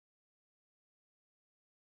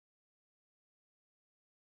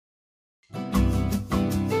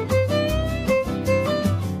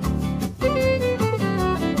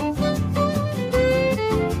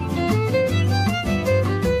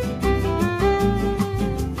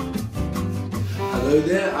Hello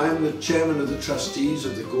there, I'm the chairman of the trustees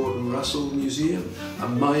of the Gordon Russell Museum,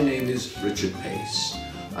 and my name is Richard Pace,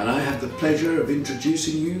 and I have the pleasure of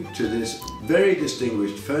introducing you to this very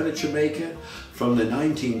distinguished furniture maker from the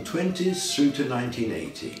 1920s through to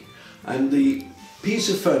 1980. And the piece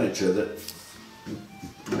of furniture that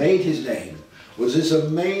made his name was this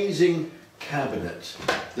amazing cabinet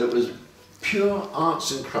that was pure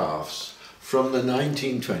arts and crafts from the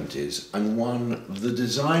 1920s and won the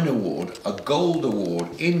Design Award, a gold award,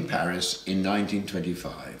 in Paris in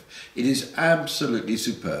 1925. It is absolutely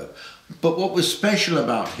superb. But what was special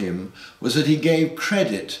about him was that he gave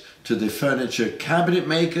credit to the furniture cabinet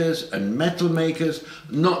makers and metal makers,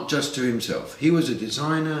 not just to himself. He was a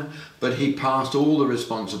designer, but he passed all the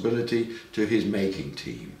responsibility to his making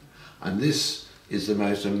team. And this is the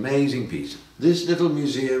most amazing piece. This little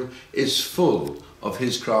museum is full of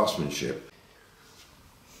his craftsmanship.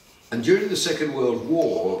 And during the Second World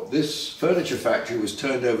War, this furniture factory was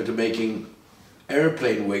turned over to making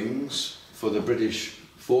aeroplane wings for the British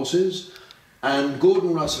forces, and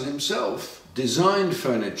Gordon Russell himself designed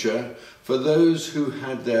furniture for those who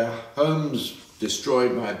had their homes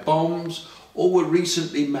destroyed by bombs or were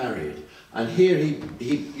recently married. And here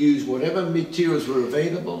he used whatever materials were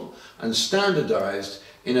available and standardized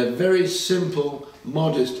in a very simple,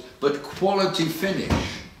 modest, but quality finish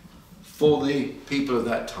for the people of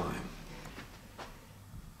that time.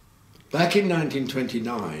 Back in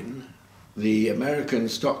 1929, the American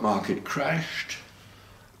stock market crashed.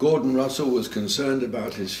 Gordon Russell was concerned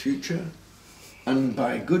about his future, and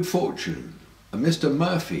by good fortune, a Mr.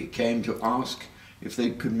 Murphy came to ask if they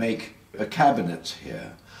could make a cabinet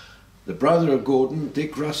here. The brother of Gordon,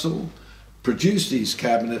 Dick Russell, produced these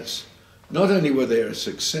cabinets. Not only were they a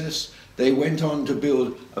success, they went on to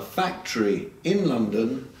build a factory in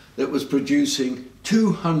London that was producing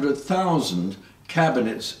 200,000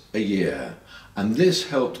 cabinets a year. And this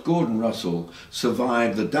helped Gordon Russell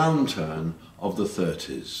survive the downturn of the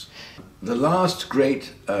 30s. The last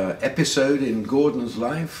great episode in Gordon's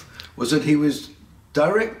life was that he was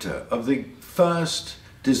director of the first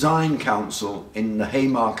design council in the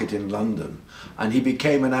Haymarket in London, and he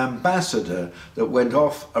became an ambassador that went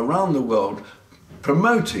off around the world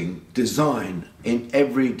promoting design in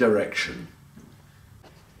every direction.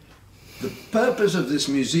 The purpose of this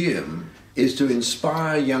museum is to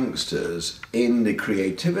inspire youngsters in the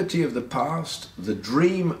creativity of the past, the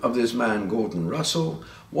dream of this man Gordon Russell,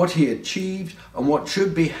 what he achieved and what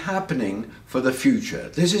should be happening for the future.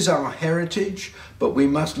 This is our heritage, but we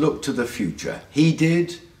must look to the future. He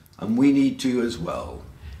did, and we need to as well.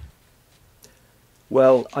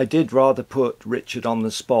 Well, I did rather put Richard on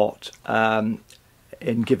the spot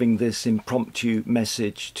in giving this impromptu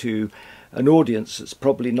message to an audience that's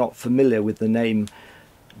probably not familiar with the name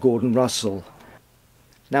Gordon Russell.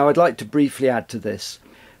 Now, I'd like to briefly add to this.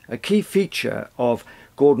 A key feature of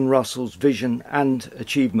Gordon Russell's vision and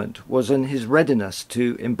achievement was in his readiness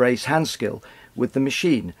to embrace hand skill with the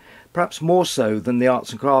machine, perhaps more so than the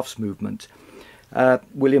arts and crafts movement.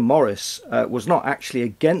 William Morris was not actually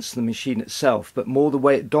against the machine itself, but more the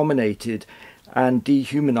way it dominated and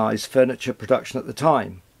dehumanized furniture production at the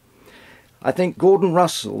time. I think Gordon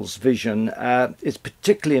Russell's vision is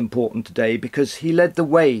particularly important today because he led the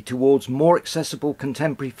way towards more accessible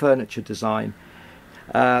contemporary furniture design,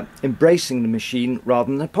 embracing the machine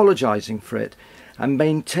rather than apologising for it, and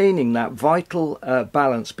maintaining that vital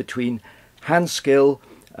balance between hand skill,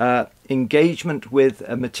 engagement with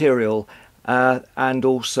a material, and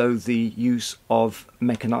also the use of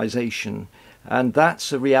mechanisation. And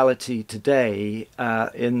that's a reality today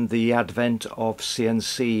in the advent of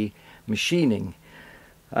CNC machining,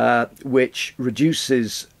 which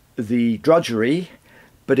reduces the drudgery,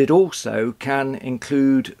 but it also can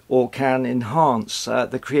include or can enhance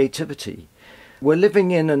the creativity. We're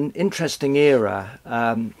living in an interesting era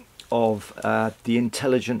of the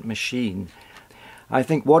intelligent machine. I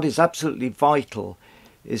think what is absolutely vital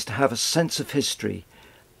is to have a sense of history,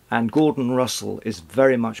 and Gordon Russell is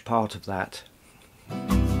very much part of that.